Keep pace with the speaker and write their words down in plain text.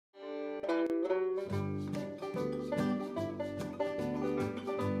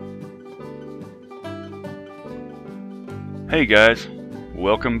Hey guys,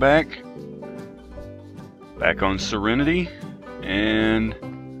 welcome back on Serenity, and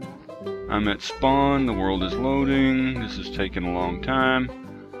I'm at spawn. The world is loading. This is taking a long time.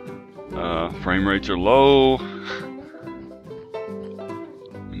 Frame rates are low. I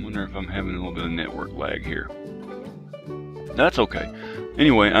wonder if I'm having a little bit of network lag here. That's okay.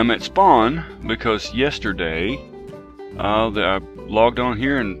 Anyway, I'm at spawn because yesterday I logged on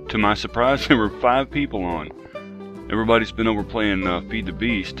here, and to my surprise there were 5 people on. Everybody's been over playing Feed the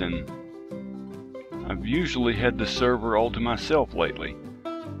Beast, and I've usually had the server all to myself lately.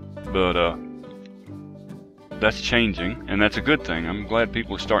 But that's changing, and that's a good thing. I'm glad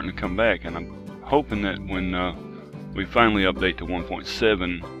people are starting to come back, and I'm hoping that when we finally update to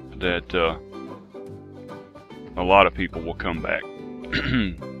 1.7 that a lot of people will come back.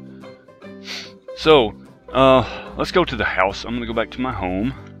 So, let's go to the house. I'm going to go back to my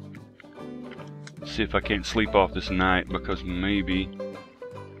home. See if I can't sleep off this night, because maybe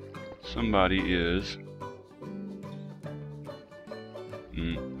somebody is...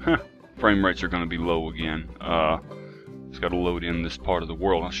 Frame rates are going to be low again. It's got to load in this part of the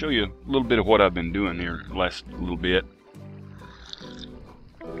world. I'll show you a little bit of what I've been doing here last little bit.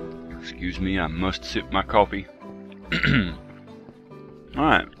 Excuse me, I must sip my coffee.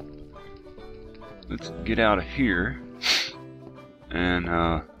 Alright. Let's get out of here. And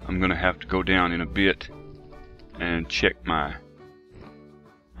I'm going to have to go down in a bit and check my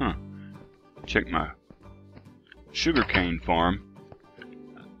sugarcane farm.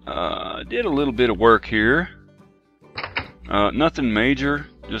 Did a little bit of work here. Nothing major,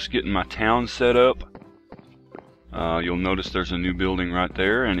 just getting my town set up. You'll notice there's a new building right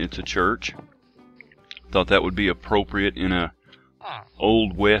there, and it's a church. Thought that would be appropriate in a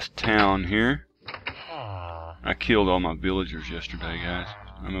old west town here. I killed all my villagers yesterday, guys.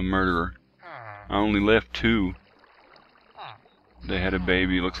 I'm a murderer. I only left 2. They had a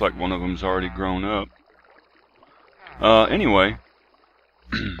baby. Looks like one of them's already grown up. Anyway,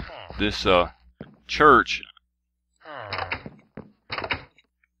 this church,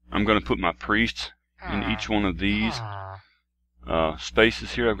 I'm going to put my priests in each one of these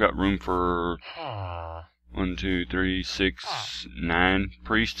spaces here. I've got room for 1, 2, 3, 6, 9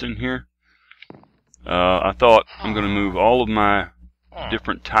 priests in here. I thought I'm going to move all of my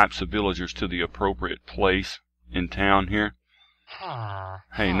different types of villagers to the appropriate place in town here.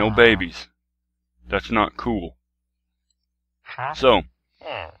 Hey, no babies. That's not cool. So,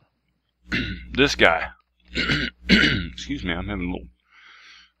 this guy. Excuse me, I'm having a little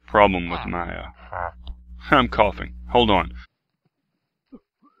problem with my... I'm coughing. Hold on.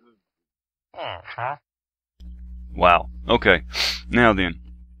 Wow. Okay. Now then.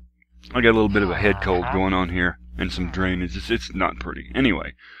 I got a little bit of a head cold going on here, and some drainage. It's not pretty.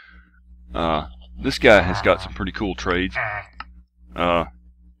 Anyway, this guy has got some pretty cool trades.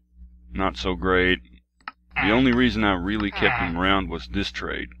 Not so great. The only reason I really kept him around was this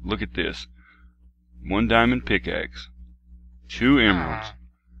trade. Look at this. 1 diamond pickaxe, 2 emeralds,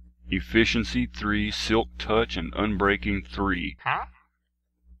 efficiency 3, silk touch, and unbreaking 3.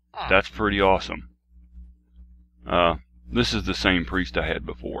 That's pretty awesome. This is the same priest I had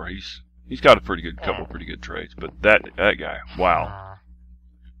before. He's got a couple pretty good trades, but that guy, wow.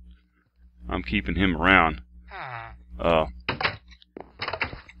 I'm keeping him around. I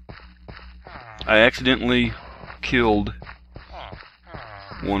accidentally killed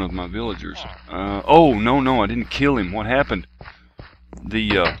one of my villagers. Oh, no, I didn't kill him. What happened?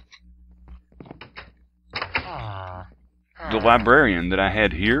 The librarian that I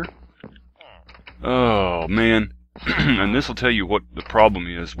had here. Oh, man. And this will tell you what the problem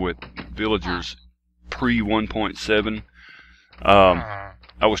is with villagers pre 1.7.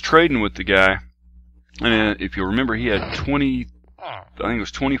 I was trading with the guy, and if you remember, he had 20, I think it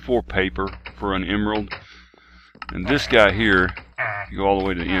was 24 paper for an emerald. And this guy here, you go all the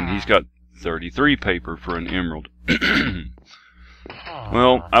way to the end, he's got 33 paper for an emerald.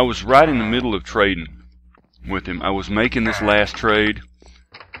 Well, I was right in the middle of trading with him. I was making this last trade,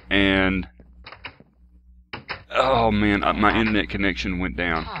 and oh man, my internet connection went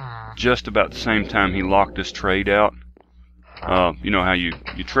down just about the same time he locked this trade out. You know how you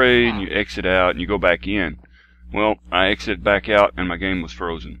trade and you exit out and you go back in. Well, I exited back out and my game was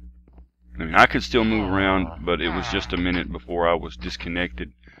frozen. I mean, I could still move around, but it was just a minute before I was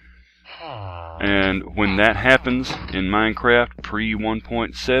disconnected. And when that happens in Minecraft pre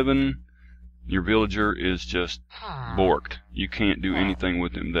 1.7, your villager is just borked. You can't do anything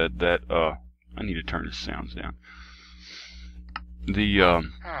with him. I need to turn his sounds down.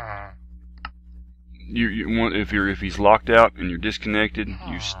 you want, if he's locked out and you're disconnected,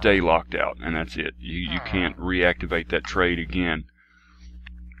 you stay locked out, and that's it. You can't reactivate that trade again.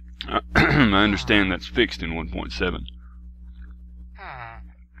 I understand that's fixed in 1.7.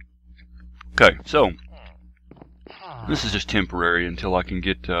 Okay, so this is just temporary until I can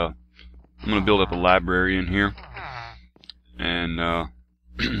get. I'm going to build up a library in here and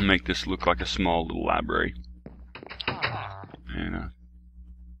make this look like a small little library. And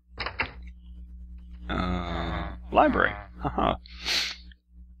library. Haha.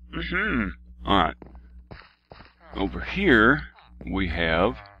 Alright. Over here we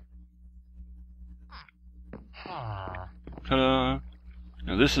have. Ta-da!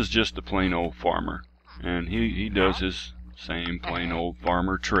 Now this is just a plain old farmer. And he does his same plain old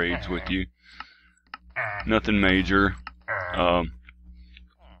farmer trades with you. Nothing major. I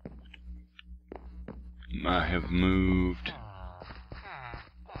have moved.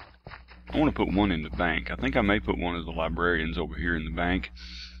 I want to put one in the bank. I think I may put one of the librarians over here in the bank.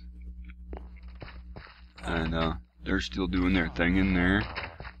 And they're still doing their thing in there.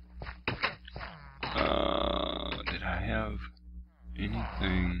 Did I have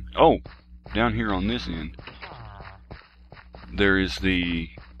anything? Oh, down here on this end, there is the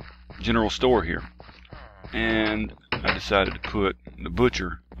general store here. And I decided to put the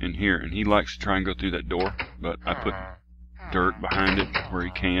butcher in here. And he likes to try and go through that door, but I put dirt behind it where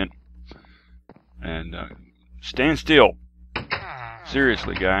he can't. And stand still.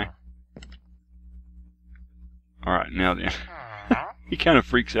 Seriously, guy. Alright, now then. He kind of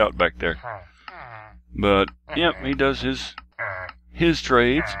freaks out back there. But, yep, he does his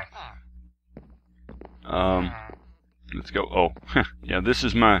trades. Let's go. Oh, yeah, this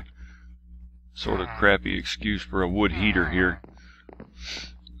is my sort of crappy excuse for a wood heater here.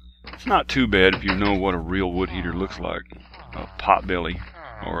 It's not too bad if you know what a real wood heater looks like. A potbelly,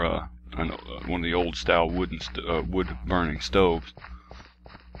 or one of the old style wood burning stoves.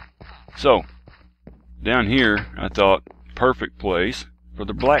 So, down here, I thought, perfect place for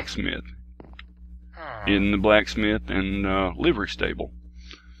the blacksmith. In the blacksmith and livery stable.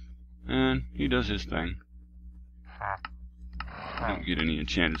 And he does his thing. I don't get any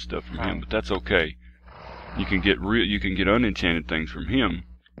enchanted stuff from him, but that's okay. You can get unenchanted things from him,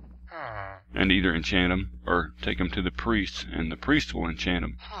 and either enchant them or take them to the priests, and the priest will enchant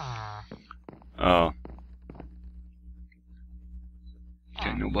them.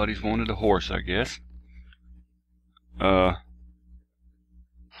 Okay, nobody's wanted a horse, I guess.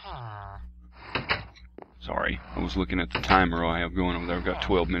 Sorry, I was looking at the timer I have going over there. I've got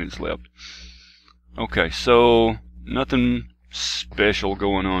 12 minutes left. Okay, so nothing special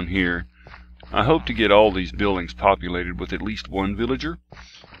going on here. I hope to get all these buildings populated with at least one villager.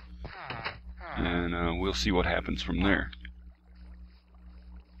 And we'll see what happens from there.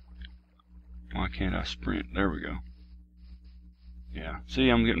 Why can't I sprint? There we go. Yeah, see,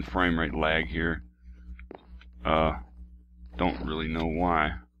 I'm getting frame rate lag here. Don't really know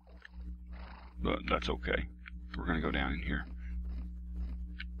why, but that's okay. We're gonna go down in here.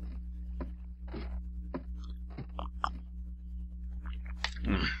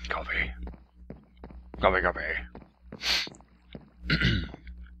 Coffee. Coffee, coffee.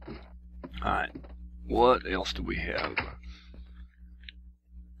 Alright, what else do we have?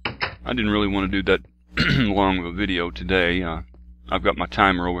 I didn't really want to do that long of a video today. I've got my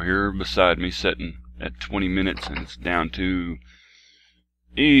timer over here beside me setting at 20 minutes, and it's down to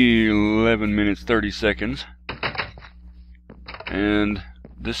 11 minutes 30 seconds. And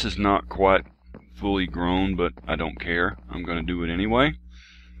this is not quite fully grown, but I don't care. I'm going to do it anyway.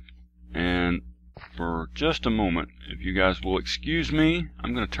 And for just a moment, if you guys will excuse me,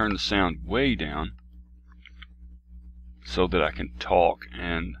 I'm going to turn the sound way down so that I can talk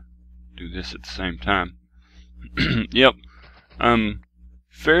and do this at the same time. Yep, I'm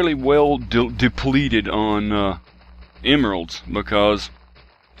fairly well depleted on emeralds because,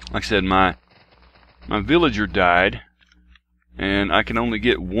 like I said, my villager died, and I can only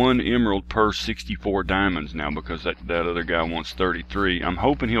get 1 emerald per 64 diamonds now because that other guy wants 33. I'm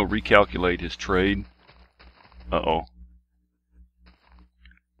hoping he'll recalculate his trade. Uh-oh.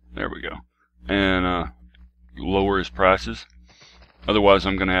 There we go. And lower his prices. Otherwise,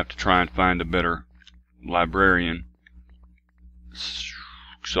 I'm going to have to try and find a better librarian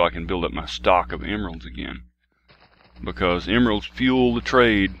so I can build up my stock of emeralds again. Because emeralds fuel the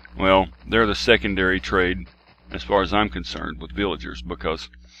trade. Well, they're the secondary trade as far as I'm concerned with villagers, because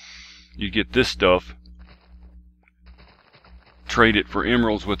you get this stuff, trade it for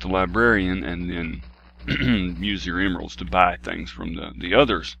emeralds with the librarian, and then use your emeralds to buy things from the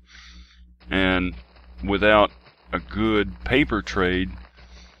others. And without a good paper trade,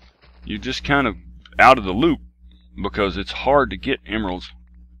 you just kind of out of the loop because it's hard to get emeralds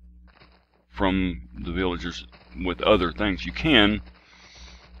from the villagers with other things. You can.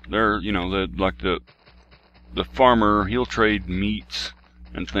 They're, you know, like the farmer, he'll trade meats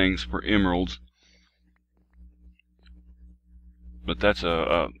and things for emeralds. But that's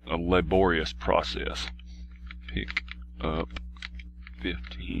a laborious process. Pick up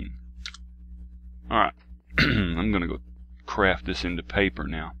 15. Alright. I'm going to go craft this into paper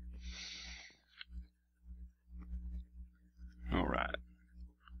now. Alright.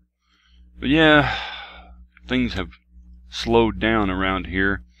 But yeah, things have slowed down around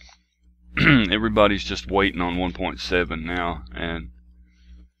here. Everybody's just waiting on 1.7 now, and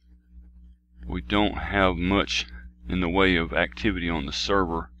we don't have much in the way of activity on the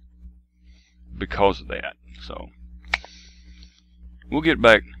server because of that. So we'll get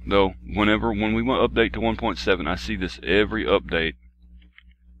back though when we want to update to 1.7. I see this every update.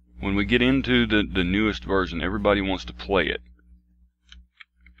 When we get into the newest version, everybody wants to play it.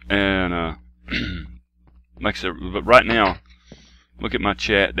 And like I said, but right now, look at my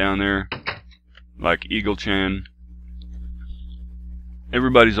chat down there, like Eagle Chan.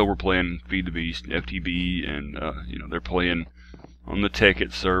 Everybody's over playing Feed the Beast, FTB, and you know, they're playing on the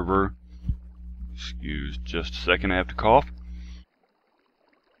Checkin server. Excuse just a second, I have to cough.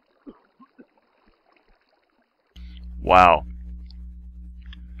 Wow.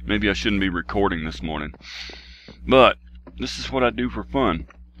 Maybe I shouldn't be recording this morning, but this is what I do for fun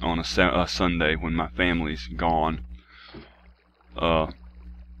on a Sunday when my family's gone. Oh,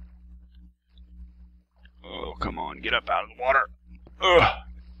 come on, get up out of the water. Ugh.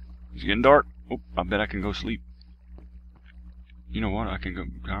 It's getting dark. Oh, I bet I can go sleep. You know what?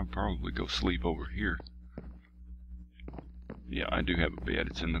 I'll probably go sleep over here. Yeah, I do have a bed.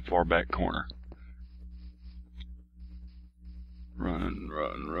 It's in the far back corner. Run,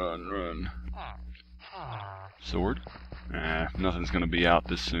 run, run, run. Sword? Nah, nothing's gonna be out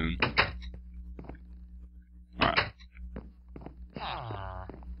this soon. Alright.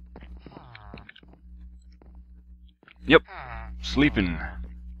 Yep. Sleeping.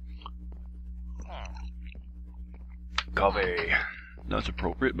 Coffee. That's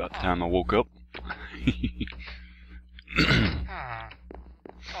appropriate, about the time I woke up.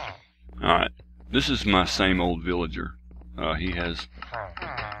 Alright. This is my same old villager. He has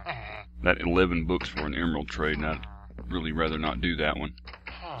that 11 books for an emerald trade, and I'd really rather not do that one.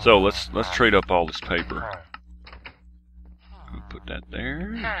 So let's trade up all this paper. I'll put that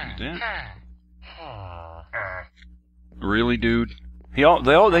there. Do that. Really, dude?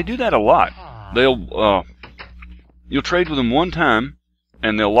 They do that a lot. You'll trade with them one time,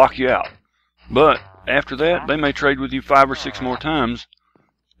 and they'll lock you out. But after that, they may trade with you 5 or 6 more times,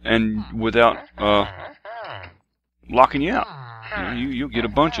 and without locking you out. You know, you'll get a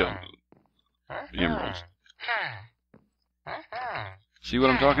bunch of emeralds. See what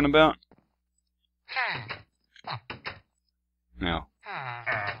I'm talking about? Now,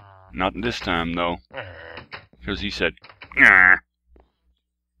 not this time though, because he said, nah,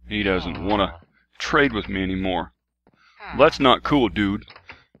 he doesn't want to trade with me anymore. Well, that's not cool, dude.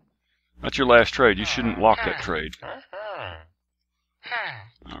 That's your last trade. You shouldn't lock that trade.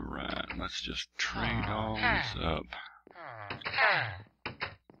 Alright, let's just trade all this up.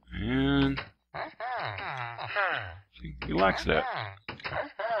 And he likes that.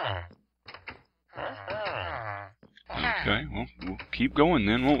 Okay, well, we'll keep going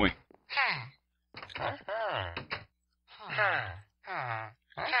then, won't we?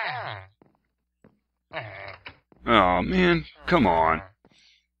 Oh man, come on.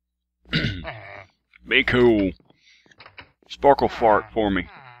 Be cool. Sparkle fart for me.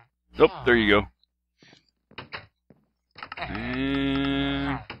 Oh, there you go.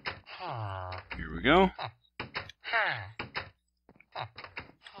 And here we go.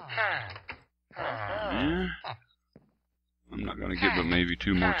 Yeah. I'm not going to get but maybe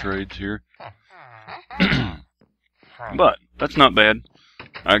 2 more trades here. But that's not bad.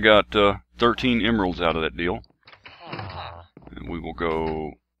 I got 13 emeralds out of that deal. And we will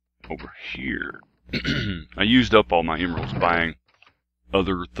go over here. I used up all my emeralds buying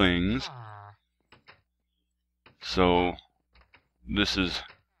other things. So this is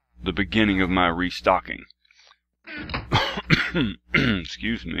the beginning of my restocking.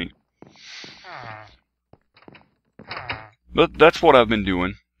 Excuse me. But that's what I've been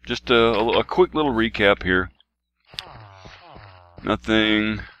doing. Just a quick little recap here.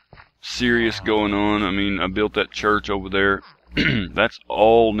 Nothing serious going on. I mean, I built that church over there. That's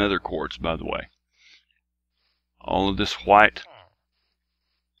all nether quartz, by the way. All of this white,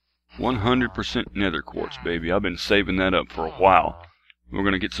 100% nether quartz, baby. I've been saving that up for a while. We're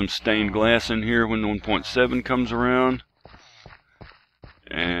going to get some stained glass in here when 1.7 comes around.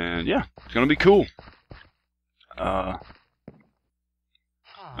 And yeah, it's going to be cool. I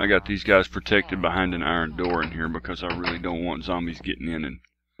got these guys protected behind an iron door in here because I really don't want zombies getting in and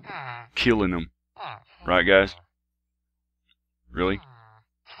killing them. Right, guys? Really?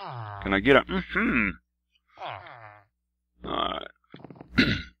 Can I get a Alright.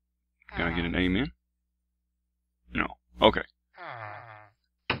 Can I get an amen? No. Okay.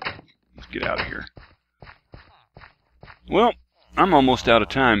 Let's get out of here. Well, I'm almost out of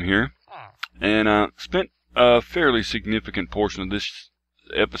time here. And spent a fairly significant portion of this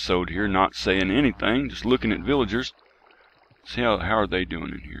episode here not saying anything, just looking at villagers. See how are they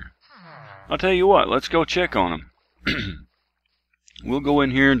doing in here. I'll tell you what, let's go check on them. We'll go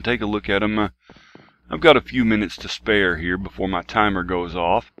in here and take a look at them. I've got a few minutes to spare here before my timer goes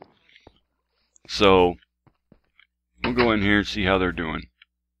off. So, we'll go in here and see how they're doing.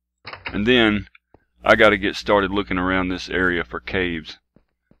 And then, I got to get started looking around this area for caves.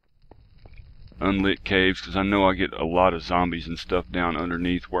 Unlit caves, because I know I get a lot of zombies and stuff down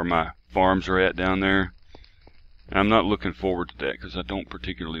underneath where my farms are at down there. And I'm not looking forward to that, because I don't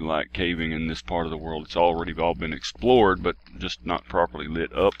particularly like caving in this part of the world. It's already all been explored, but just not properly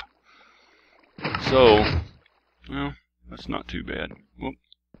lit up. So, well, that's not too bad. Whoop.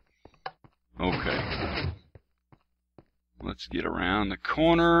 Okay. Let's get around the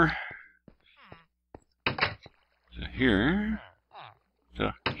corner. To here.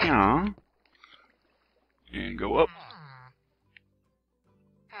 To here. And go up.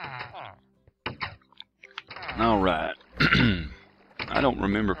 Alright. I don't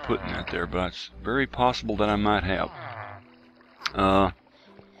remember putting that there, but it's very possible that I might have.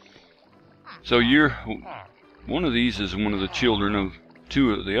 So one of these is one of the children of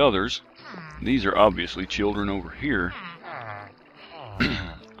two of the others. These are obviously children over here.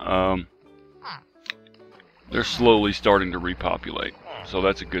 They're slowly starting to repopulate, so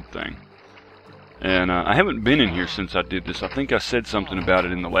that's a good thing. And I haven't been in here since I did this. I think I said something about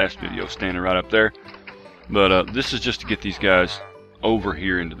it in the last video, standing right up there. But this is just to get these guys over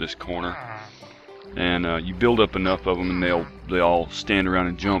here into this corner. And you build up enough of them and they all stand around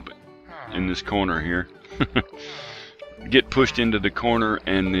and jump in this corner here. Get pushed into the corner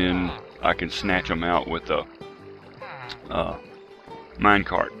and then I can snatch them out with a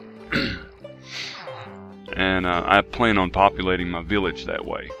minecart. And I plan on populating my village that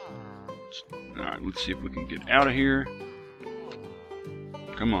way. Alright, let's see if we can get out of here.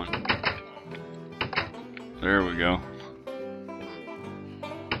 Come on. There we go.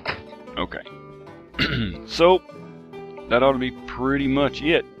 Okay. So, that ought to be pretty much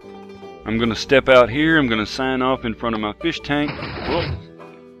it. I'm going to step out here. I'm going to sign off in front of my fish tank. Whoa.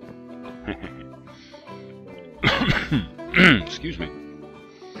 Excuse me.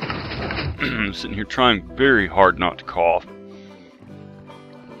 I'm sitting here trying very hard not to cough.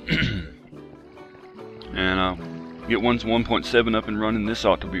 And get 1.7 up and running. This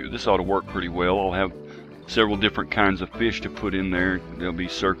ought to work pretty well. I'll have several different kinds of fish to put in there. They'll be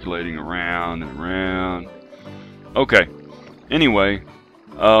circulating around and around. Okay. Anyway,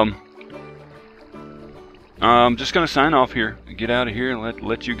 I'm just gonna sign off here, get out of here, and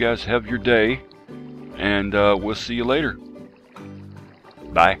let you guys have your day. And we'll see you later.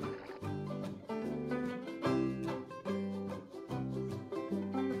 Bye.